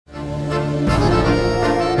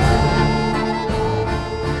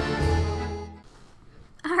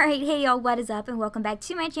Alright, hey y'all, what is up, and welcome back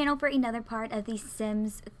to my channel for another part of the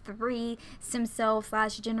Sims 3,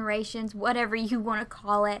 Simself / Generations, whatever you want to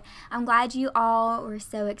call it. I'm glad you all were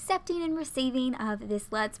so accepting and receiving of this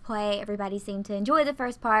Let's Play. Everybody seemed to enjoy the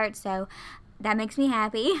first part, so that makes me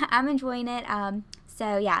happy. I'm enjoying it.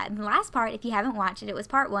 So yeah, in the last part, if you haven't watched it, it was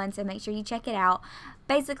part 1, so make sure you check it out.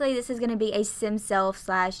 Basically, this is going to be a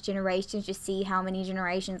Simself / Generations, just see how many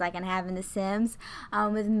generations I can have in The Sims,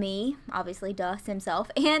 with me, obviously, duh, Simself,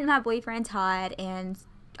 and my boyfriend Todd, and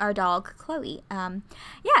our dog Chloe.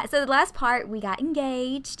 Yeah, so the last part, we got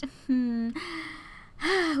engaged,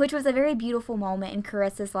 which was a very beautiful moment in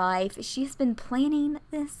Carissa's life. She's been planning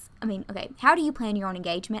this. I mean, okay, how do you plan your own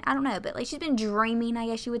engagement? I don't know, but like she's been dreaming, I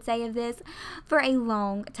guess you would say, of this for a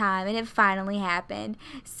long time, and it finally happened.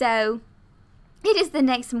 So it is the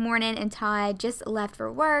next morning, and Todd just left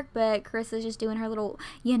for work, but Carissa's just doing her little,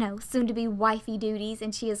 you know, soon-to-be wifey duties,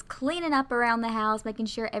 and she is cleaning up around the house, making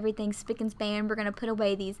sure everything's spick and span. We're going to put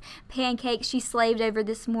away these pancakes she slaved over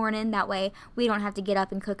this morning. That way we don't have to get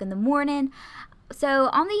up and cook in the morning. So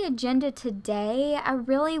on the agenda today, I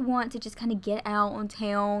really want to just kind of get out on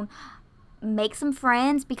town, make some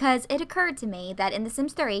friends, because it occurred to me that in The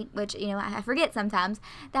Sims 3, which, you know, I forget sometimes,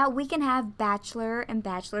 that we can have bachelor and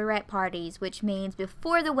bachelorette parties, which means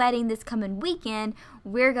before the wedding this coming weekend,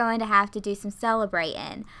 we're going to have to do some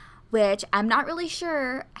celebrating, which I'm not really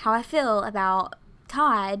sure how I feel about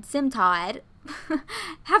Todd, Sim Todd,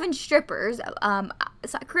 having strippers.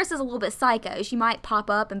 Carissa's a little bit psycho. She might pop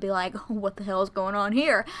up and be like, oh, what the hell is going on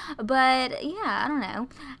here? But yeah, I don't know.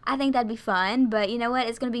 I think that'd be fun, but you know what?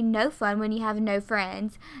 It's going to be no fun when you have no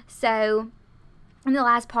friends. So in the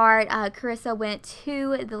last part, Carissa went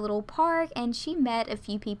to the little park and she met a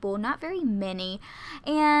few people, not very many,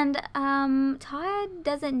 and Todd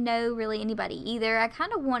doesn't know really anybody either. I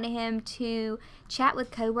kind of wanted him to chat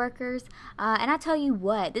with coworkers, and I tell you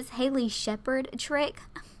what, this Hailey Shepherd trick,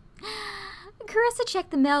 Carissa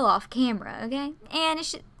checked the mail off camera, okay, and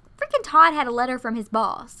freaking Todd had a letter from his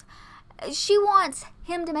boss. She wants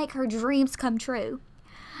him to make her dreams come true.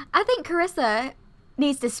 I think Carissa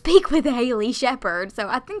needs to speak with Hailey Shepherd, so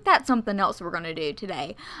I think that's something else we're going to do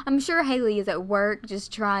today. I'm sure Hailey is at work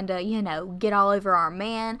just trying to, you know, get all over our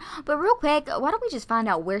man, but real quick, why don't we just find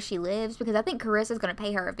out where she lives, because I think Carissa's going to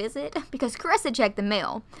pay her a visit, because Carissa checked the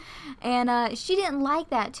mail, and she didn't like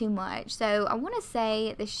that too much. So I want to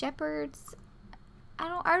say the Shepherds,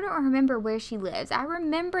 I don't remember where she lives. I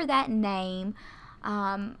remember that name,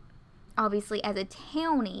 obviously as a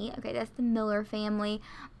townie. Okay, that's the Miller family,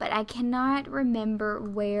 but I cannot remember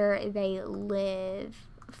where they live.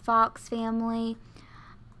 Fox family.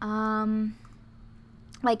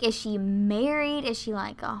 Like, is she married? Is she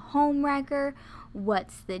like a homewrecker?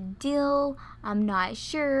 What's the deal? I'm not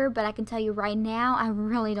sure, but I can tell you right now, I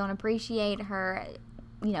really don't appreciate her,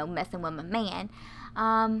 you know, messing with my man.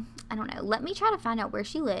 I don't know. Let me try to find out where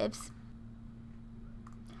she lives.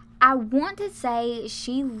 I want to say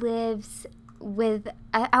she lives with,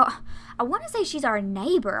 I want to say she's our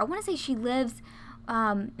neighbor. I want to say she lives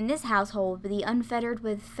in this household, the Unfettered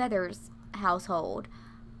with Feathers household.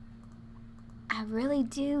 I really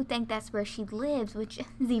do think that's where she lives, which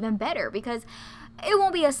is even better, because it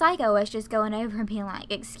won't be a psycho us just going over and being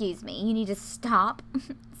like, excuse me, you need to stop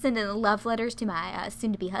sending love letters to my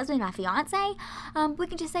soon-to-be husband, my fiance. We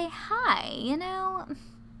can just say hi, you know.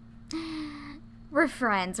 We're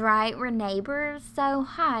friends, right? We're neighbors. So,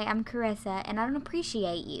 hi, I'm Carissa, and I don't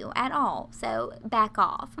appreciate you at all. So, back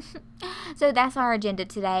off. So, that's our agenda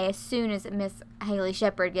today. As soon as Miss Hailey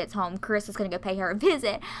Shepherd gets home, Carissa's going to go pay her a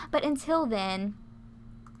visit. But until then,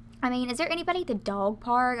 I mean, is there anybody at the dog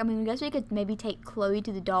park? I mean, I guess we could maybe take Chloe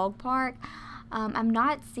to the dog park. I'm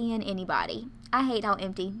not seeing anybody. I hate how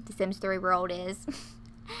empty the Sims 3 world is.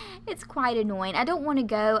 It's quite annoying. I don't want to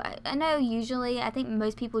go. I know usually, I think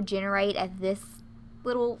most people generate at this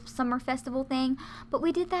little summer festival thing, but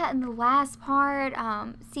we did that in the last part.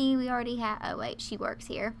 See, we already have, oh wait, she works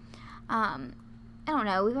here. I don't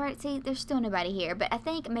know, we've already, see, there's still nobody here, but I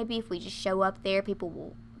think maybe if we just show up there,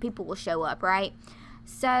 people will show up, right?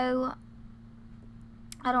 So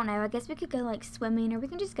I don't know, I guess we could go like swimming, or we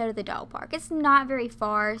can just go to the dog park. It's not very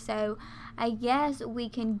far, so I guess we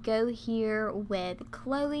can go here with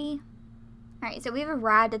Chloe. Alright, so we've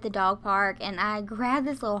arrived at the dog park, and I grabbed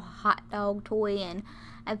this little hot dog toy and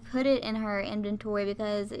I put it in her inventory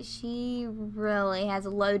because she really has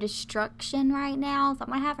low destruction right now, so I'm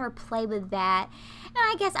going to have her play with that. And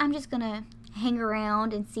I guess I'm just going to hang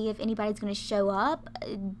around and see if anybody's going to show up.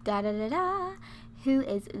 Da-da-da-da. Who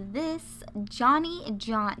is this? Johnny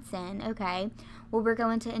Johnson. Okay. where we're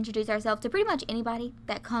going to introduce ourselves to pretty much anybody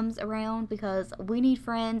that comes around, because we need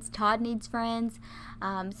friends. Todd needs friends.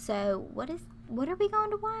 So what are we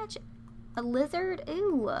going to watch? A lizard?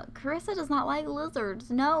 Ooh, Carissa does not like lizards.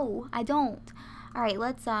 No, I don't. All right,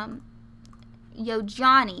 let's Yo,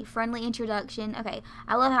 Johnny, friendly introduction. Okay,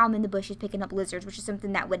 I love how I'm in the bushes picking up lizards, which is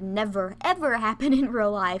something that would never, ever happen in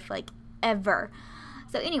real life, like, ever.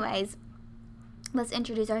 So anyways, let's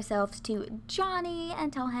introduce ourselves to Johnny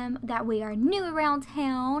and tell him that we are new around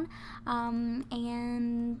town.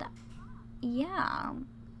 And, yeah,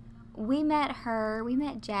 we met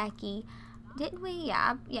Jackie, didn't we?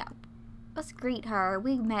 Yeah. Let's greet her.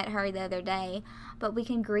 We met her the other day, but we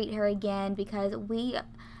can greet her again because we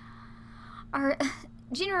are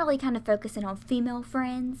generally kind of focusing on female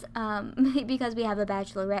friends, because we have a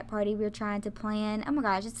bachelorette party we're trying to plan. Oh my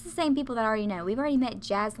gosh, it's the same people that I already know. We've already met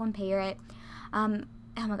Jaslyn Parrott. Oh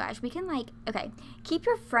my gosh, we can, like, okay, keep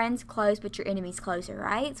your friends close but your enemies closer,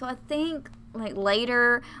 right? So I think, like,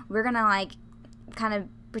 later we're gonna, like, kind of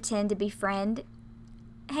pretend to befriend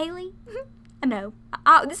Hailey. No,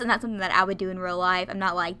 this is not something that I would do in real life. I'm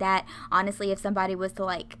not like that. Honestly, if somebody was to,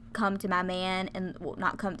 like, come to my man and, well,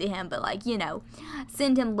 not come to him, but, like, you know,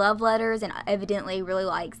 send him love letters and evidently really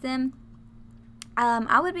likes them,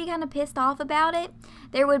 I would be kind of pissed off about it.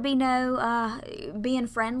 There would be no being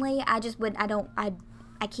friendly.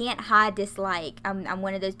 I can't hide dislike. I'm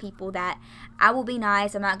one of those people that I will be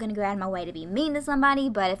nice. I'm not going to go out of my way to be mean to somebody,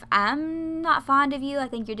 but if I'm not fond of you, I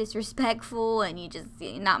think you're disrespectful and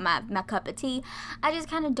you're not my cup of tea, I just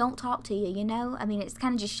kind of don't talk to you, you know? I mean, it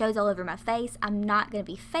kind of just shows all over my face. I'm not going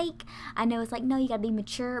to be fake. I know it's like, no, you got to be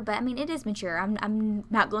mature, but I mean, it is mature. I'm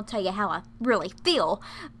not going to tell you how I really feel,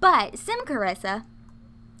 but Carissa,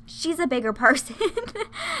 she's a bigger person.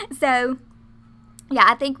 So yeah,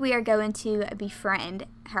 I think we are going to befriend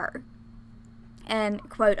her and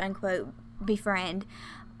quote unquote befriend.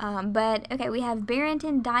 But okay, we have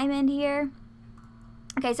Barrington Diamond here.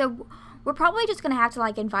 Okay, so we're probably just gonna have to,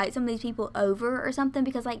 like, invite some of these people over or something,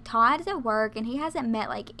 because, like, Todd is at work and he hasn't met,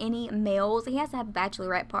 like, any males. He has to have a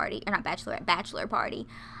bachelorette party, or not bachelorette, bachelor party.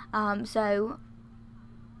 So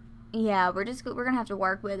yeah, we're gonna have to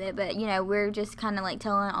work with it. But, you know, we're just kind of, like,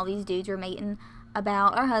 telling all these dudes we're meeting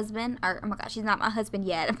about our husband, or, oh my gosh, he's not my husband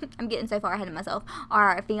yet. I'm getting so far ahead of myself.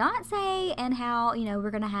 Our fiance, and how, you know,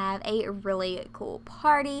 we're gonna have a really cool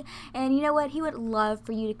party. And you know what? He would love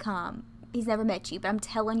for you to come. He's never met you, but I'm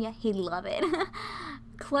telling you, he'd love it.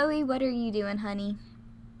 Chloe, what are you doing, honey?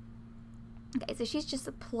 Okay, so she's just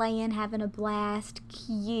playing, having a blast.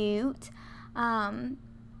 Cute. Todd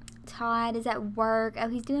is at work. Oh,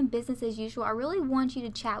 he's doing business as usual. I really want you to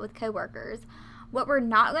chat with coworkers. What we're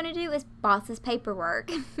not going to do is boss's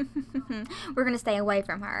paperwork. We're going to stay away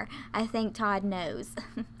from her. I think Todd knows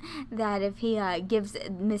that if he gives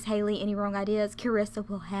Miss Hailey any wrong ideas, Carissa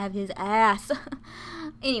will have his ass.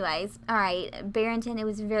 Anyways, alright, Barrington, it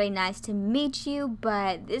was very nice to meet you,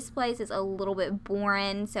 but this place is a little bit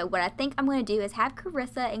boring. So what I think I'm going to do is have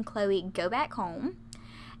Carissa and Chloe go back home,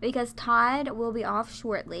 because Todd will be off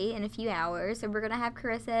shortly in a few hours. So we're going to have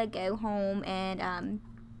Carissa go home and,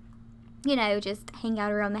 you know, just hang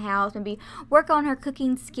out around the house, maybe work on her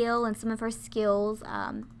cooking skill and some of her skills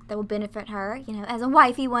that will benefit her, you know, as a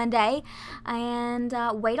wifey one day. And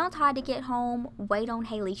wait on Todd to get home, wait on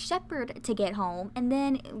Hailey Shepherd to get home, and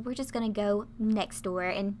then we're just going to go next door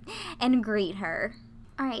and greet her.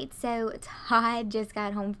 Alright, so Todd just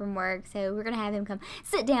got home from work, so we're going to have him come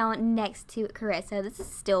sit down next to Carissa. This is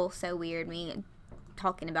still so weird, me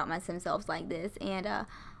talking about my Simselfs like this. And,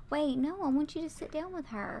 wait, no, I want you to sit down with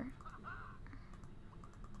her.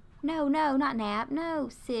 No, not nap. No,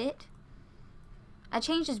 sit. I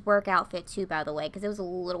changed his work outfit too, by the way, because it was a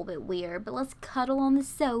little bit weird. But let's cuddle on the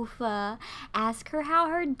sofa. Ask her how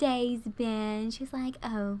her day's been. She's like,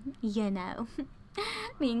 oh, you know.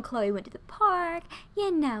 Me and Chloe went to the park,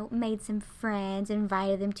 you know, made some friends,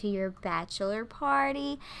 invited them to your bachelor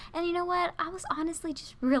party. And you know what? I was honestly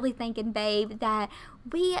just really thinking, babe, that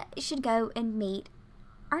we should go and meet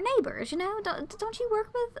our neighbors, you know. Don't you work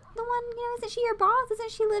with the one, you know, isn't she your boss?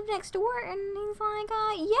 Doesn't she live next door? And he's like,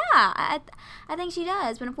 yeah, I think she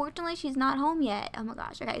does, but unfortunately she's not home yet. Oh my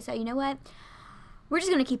gosh. Okay, so you know what? We're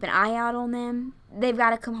just gonna keep an eye out on them. They've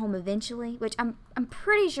got to come home eventually, which I'm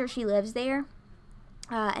pretty sure she lives there,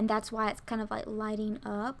 and that's why it's kind of like lighting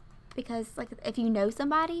up, because like if you know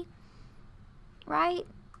somebody, right?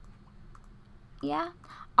 Yeah.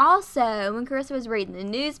 Also, when Carissa was reading the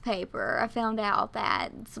newspaper, I found out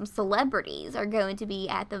that some celebrities are going to be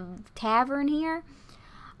at the tavern here,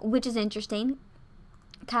 which is interesting.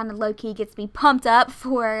 Kind of low-key gets me pumped up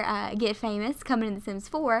for Get Famous coming in The Sims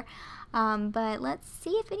 4. But let's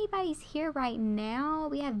see if anybody's here right now.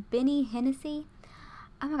 We have Benny Hennessy.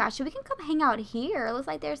 Oh my gosh, so we can come hang out here. Looks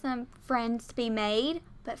like there's some friends to be made.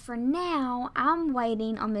 But for now, I'm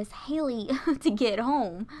waiting on Miss Hailey to get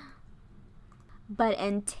home. But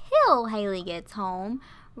until Hailey gets home,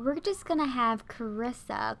 we're just gonna have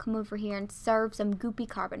Carissa come over here and serve some goopy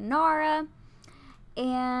carbonara.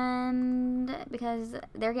 And because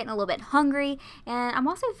they're getting a little bit hungry, and I'm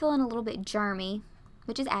also feeling a little bit germy,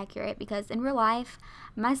 which is accurate because in real life,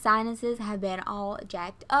 my sinuses have been all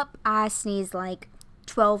jacked up. I sneeze like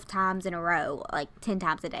 12 times in a row, like 10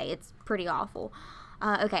 times a day. It's pretty awful.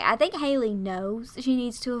 Okay, I think Hailey knows she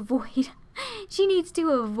needs to avoid she needs to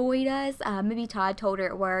avoid us. Maybe Todd told her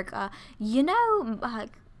at work, you know,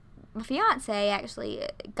 my fiance actually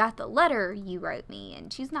got the letter you wrote me,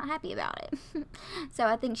 and she's not happy about it. So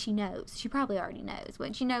I think she knows. She probably already knows.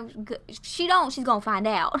 When she knows, she don't, she's gonna find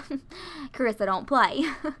out. Carissa don't play.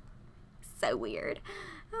 So weird.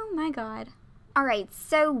 Oh my god. Alright,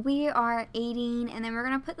 so we are eating, and then we're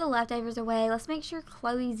gonna put the leftovers away. Let's make sure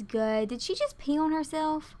Chloe's good. Did she just pee on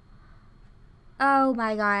herself? Oh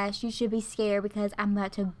my gosh, you should be scared because I'm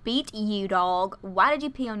about to beat you, dog. Why did you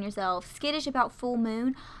pee on yourself? Skittish about full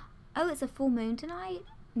moon? Oh, it's a full moon tonight?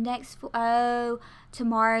 Oh,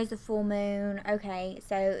 tomorrow's the full moon. Okay,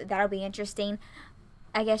 so that'll be interesting.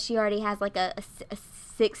 I guess she already has like a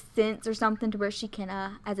sixth sense or something to where she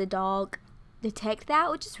can, as a dog, detect that,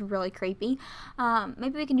 which is really creepy.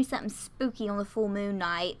 Maybe we can do something spooky on the full moon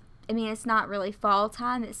night. I mean, it's not really fall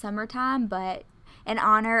time, it's summertime, but in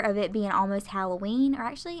honor of it being almost Halloween, or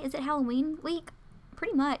actually, is it Halloween week?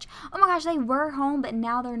 Pretty much. Oh my gosh, they were home, but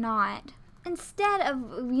now they're not. Instead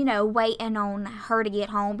of, you know, waiting on her to get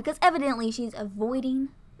home, because evidently she's avoiding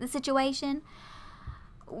the situation,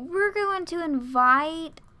 we're going to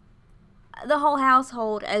invite the whole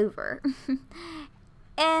household over.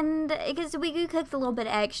 And because we cooked a little bit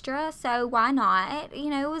extra, so why not? You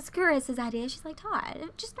know, it was Carissa's idea. She's like, Todd,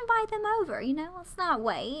 just invite them over, you know? Let's not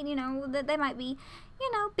wait, you know? They might be,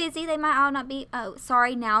 you know, busy. They might all not be, oh,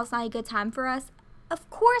 sorry, now's not a good time for us. Of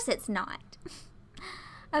course it's not.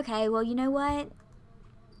 Okay, well, you know what?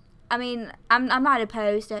 I mean, I'm not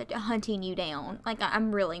opposed to hunting you down. Like,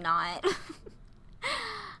 I'm really not.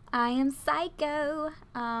 I am psycho.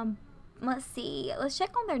 Let's see. Let's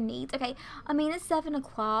check on their needs. Okay, I mean, it's 7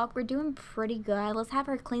 o'clock. We're doing pretty good. Let's have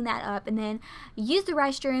her clean that up and then use the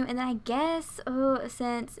restroom. And then I guess,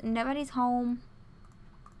 since nobody's home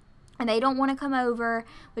and they don't want to come over,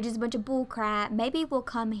 which is a bunch of bull crap, maybe we'll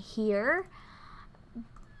come here.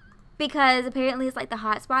 Because apparently it's like the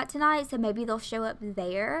hot spot tonight, so maybe they'll show up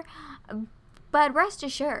there. But rest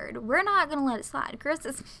assured, we're not going to let it slide.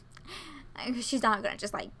 She's not going to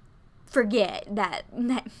just, like, forget that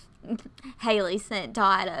Hailey sent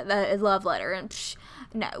Todd a love letter. And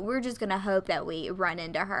no, we're just going to hope that we run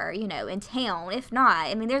into her, you know, in town. If not,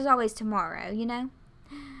 I mean, there's always tomorrow, you know?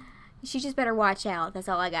 She just better watch out. That's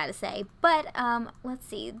all I got to say. But, let's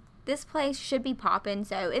see. This place should be popping,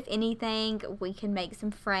 so if anything, we can make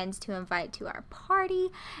some friends to invite to our party.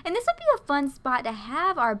 And this would be a fun spot to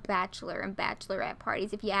have our bachelor and bachelorette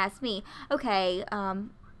parties, if you ask me. Okay, oh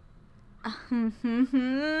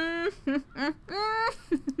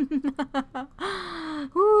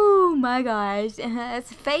my gosh,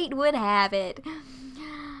 as fate would have it.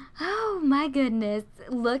 Oh my goodness,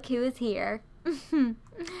 look who is here.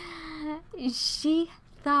 She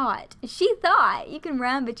thought you can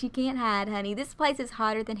run but you can't hide, honey. This place is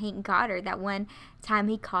hotter than Hank Goddard that one time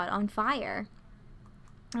he caught on fire.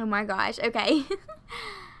 Oh my gosh. Okay.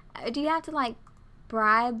 Do you have to like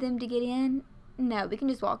bribe them to get in? No, we can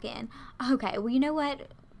just walk in. Okay, well, you know what?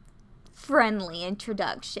 Friendly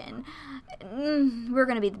introduction. We're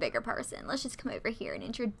gonna be the bigger person. Let's just come over here and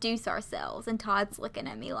introduce ourselves. And Todd's looking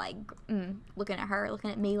at me like, looking at her,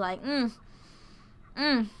 looking at me like,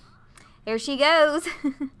 There she goes.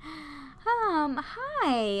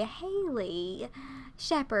 Hi, Hailey.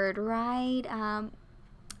 Shepherd, right?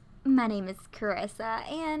 My name is Carissa,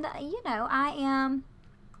 and, you know, I am,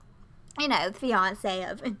 you know, the fiance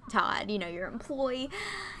of Todd, you know, your employee.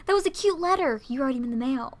 That was a cute letter you wrote him in the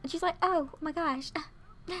mail. And she's like, oh, my gosh.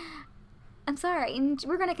 I'm sorry. And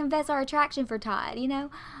we're going to confess our attraction for Todd, you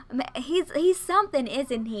know. He's something,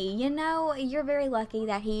 isn't he? You know, you're very lucky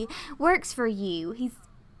that he works for you. He's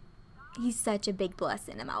such a big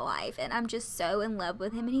blessing in my life, and I'm just so in love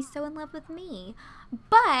with him, and he's so in love with me.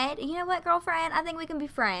 But, you know what, girlfriend? I think we can be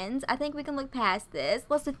friends. I think we can look past this.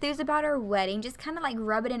 Let's enthuse about our wedding. Just kind of like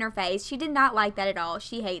rub it in her face. She did not like that at all.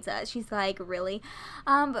 She hates us. She's like, really?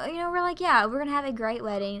 But, you know, we're like, yeah, we're going to have a great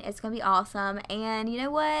wedding. It's going to be awesome. And you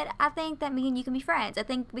know what? I think that me and you can be friends. I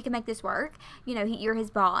think we can make this work. You know, you're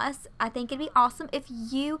his boss. I think it'd be awesome if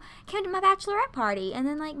you came to my bachelorette party and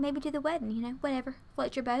then, like, maybe do the wedding, you know, whatever.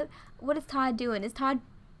 Float your boat. What is Todd doing? Is Todd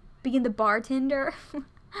being the bartender?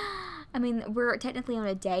 I mean, we're technically on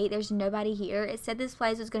a date. There's nobody here. It said this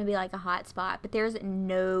place was going to be like a hot spot, but there's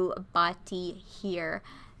nobody here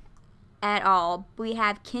at all. We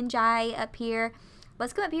have Kenjai up here.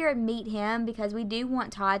 Let's go up here and meet him because we do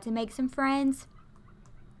want Todd to make some friends.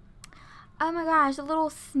 Oh my gosh, a little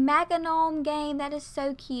smack-a-gnome game. That is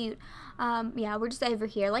so cute. Yeah, we're just over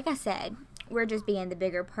here. Like I said, we're just being the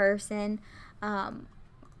bigger person.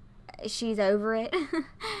 She's over it.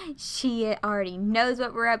 She already knows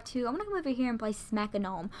what we're up to. I'm gonna come over here and play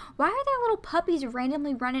Smack-a-Gnome. Why are there little puppies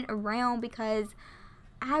randomly running around? Because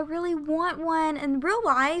I really want one in real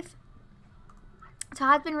life.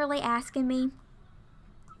 Todd's been really asking me,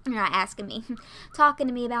 not asking me, talking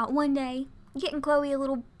to me about one day getting Chloe a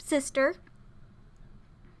little sister.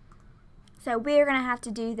 So we're gonna have to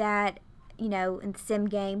do that, you know, in the sim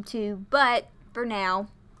game too. But for now,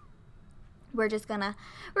 we're gonna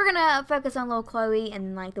focus on little Chloe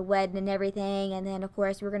and like the wedding and everything, and then of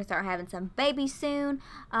course we're gonna start having some babies soon.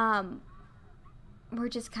 We're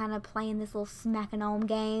just kind of playing this little Smack-a-Gnome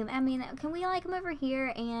game. I mean, can we like come over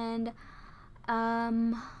here and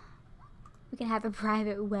we can have a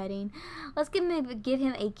private wedding. Let's give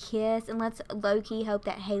him a kiss, and let's low-key hope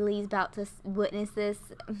that Hailey's about to witness this.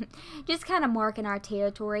 Just kind of marking our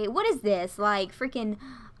territory. What is this, like freaking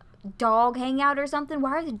dog hangout or something?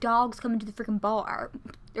 Why are the dogs coming to the freaking bar?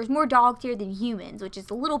 There's more dogs here than humans, which is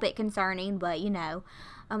a little bit concerning, but you know.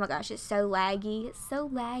 Oh my gosh, it's so laggy. It's so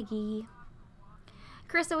laggy.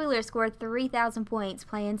 Carissa Wheeler scored 3,000 points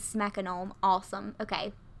playing Smack-a-Gnome. Awesome.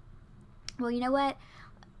 Okay. Well, you know what?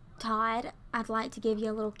 Todd, I'd like to give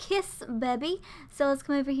you a little kiss, baby. So let's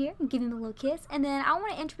come over here and give him a little kiss. And then I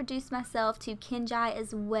want to introduce myself to Kenjai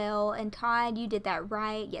as well. And Todd, you did that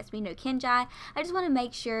right. Yes, we know Kenjai. I just want to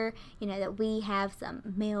make sure, you know, that we have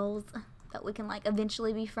some males that we can, like,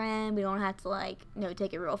 eventually befriend. We don't have to, like, you know,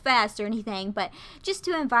 take it real fast or anything. But just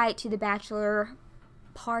to invite to the bachelor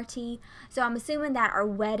party. So I'm assuming that our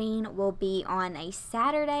wedding will be on a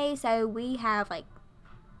Saturday. So we have, like,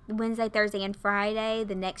 Wednesday, Thursday, and Friday,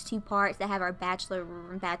 the next two parts that have our bachelor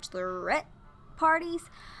and bachelorette parties.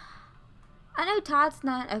 I know Todd's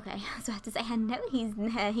not, okay, so I have to say, I know he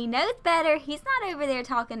knows better. He's not over there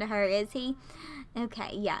talking to her, is he? Okay,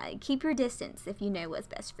 yeah, keep your distance if you know what's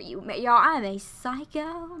best for you. Y'all, I'm a psycho.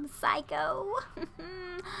 I'm psycho.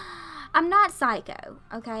 I'm not psycho,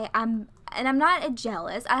 okay? I'm not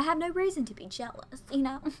jealous. I have no reason to be jealous, you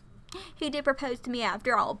know? He did propose to me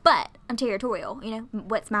after all, but I'm territorial, you know,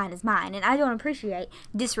 what's mine is mine, and I don't appreciate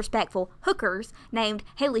disrespectful hookers named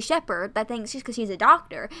Hailey Shepherd that thinks just because she's a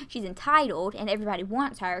doctor, she's entitled, and everybody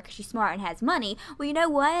wants her because she's smart and has money. Well, you know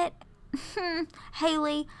what?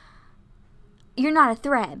 Hailey, you're not a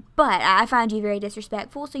threat, but I find you very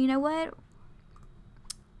disrespectful, so you know what?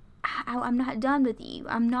 I'm not done with you.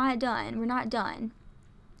 I'm not done. We're not done.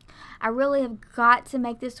 I really have got to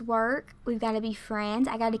make this work. We've got to be friends.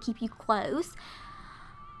 I got to keep you close.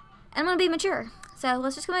 And I'm going to be mature. So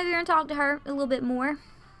let's just come over here and talk to her a little bit more.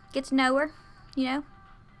 Get to know her, you know.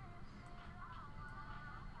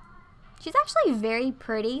 She's actually very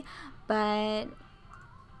pretty, but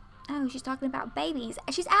oh, she's talking about babies.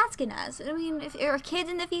 She's asking us. I mean, if there are kids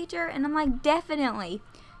in the future, and I'm like, definitely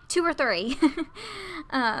 2 or 3.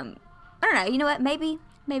 I don't know. You know what? Maybe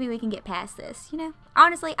we can get past this, you know?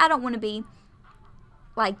 Honestly, I don't want to be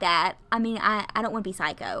like that. I mean, I don't want to be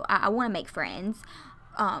psycho. I want to make friends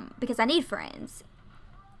because I need friends.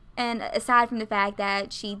 And aside from the fact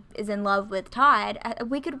that she is in love with Todd,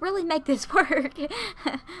 we could really make this work.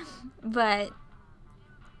 But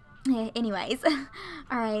anyways,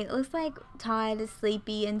 alright, looks like Todd is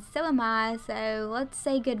sleepy and so am I. So let's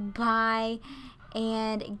say goodbye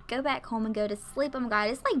and go back home and go to sleep. Oh my god,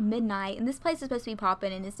 it's like midnight and this place is supposed to be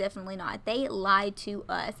popping and it's definitely not. They lied to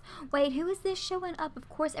us. Wait, who is this showing up? Of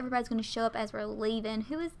course everybody's going to show up as we're leaving.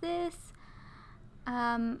 Who is this?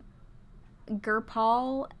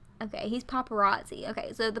 Gurpal. Okay, he's paparazzi.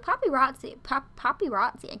 Okay, so the paparazzi,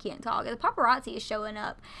 I can't talk. The paparazzi is showing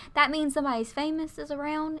up. That means somebody's famous is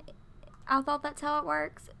around. I thought that's how it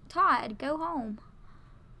works. Todd, go home.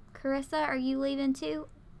 Carissa, are you leaving too?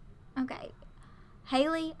 Okay.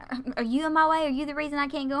 Hailey, are you in my way? Are you the reason I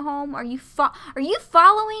can't go home? Are you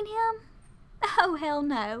following him? Oh, hell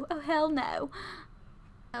no. Oh, hell no.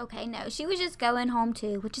 Okay, no, she was just going home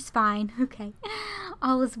too, which is fine. Okay,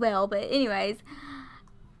 all is well. But anyways,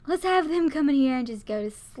 let's have them come in here and just go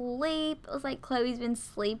to sleep. It was like Chloe's been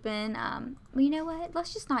sleeping. Well, you know what?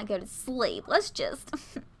 Let's just not go to sleep. Let's just,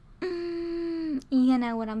 you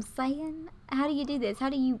know what I'm saying? How do you do this? How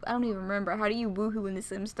do you, I don't even remember. How do you woohoo in The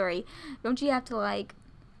Sims 3? Don't you have to like,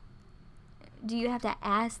 do you have to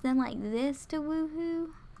ask them like this to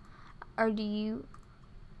woohoo? Or do you,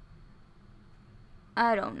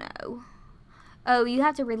 I don't know. Oh, you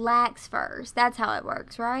have to relax first. That's how it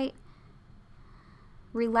works, right?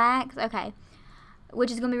 Relax, okay.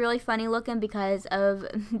 Which is gonna be really funny looking because of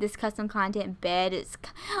this custom content bed. It's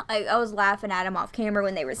like I was laughing at them off camera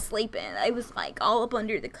when they were sleeping. It was like all up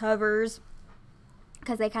under the covers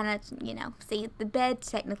because they kind of, you know, see the bed's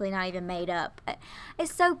technically not even made up.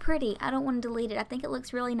 It's so pretty. I don't want to delete it. I think it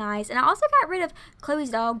looks really nice. And I also got rid of Chloe's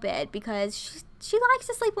dog bed because she likes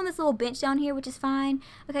to sleep on this little bench down here, which is fine.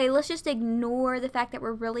 Okay, let's just ignore the fact that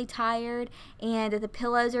we're really tired and that the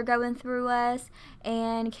pillows are going through us.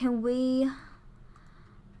 And can we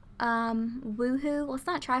woohoo? Let's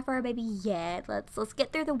not try for our baby yet. Let's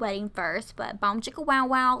get through the wedding first. But bomb chicka wow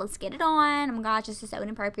wow, let's get it on. Oh my gosh, this is so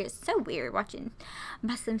inappropriate. It's so weird watching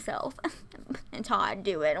my Simself and Todd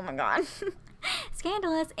do it. Oh my god.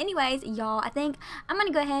 Scandalous. Anyways, y'all, I think I'm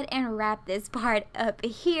gonna go ahead and wrap this part up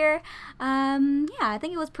here. Yeah, I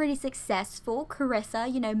think it was pretty successful. Carissa,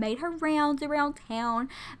 you know, made her rounds around town,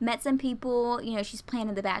 met some people, you know, she's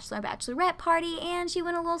planning the bachelor and bachelorette party, and she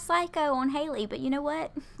went a little psycho on Hailey. But you know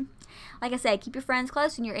what? Like I said, keep your friends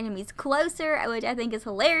close and your enemies closer, which I think is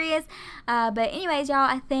hilarious. But anyways, y'all,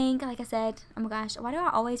 I think, like I said, oh my gosh, why do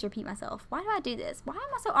I always repeat myself? Why do I do this? Why am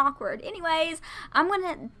I so awkward? Anyways, I'm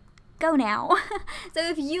gonna go now. So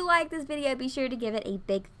if you like this video, be sure to give it a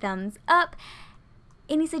big thumbs up.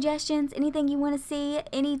 Any suggestions, anything you want to see,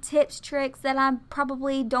 any tips, tricks that I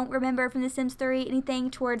probably don't remember from The Sims 3, anything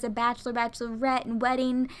towards a bachelor, bachelorette, and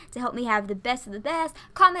wedding to help me have the best of the best,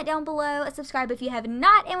 comment down below, subscribe if you have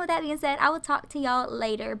not, and with that being said, I will talk to y'all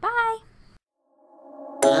later. Bye!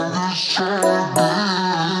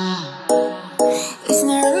 It's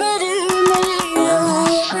not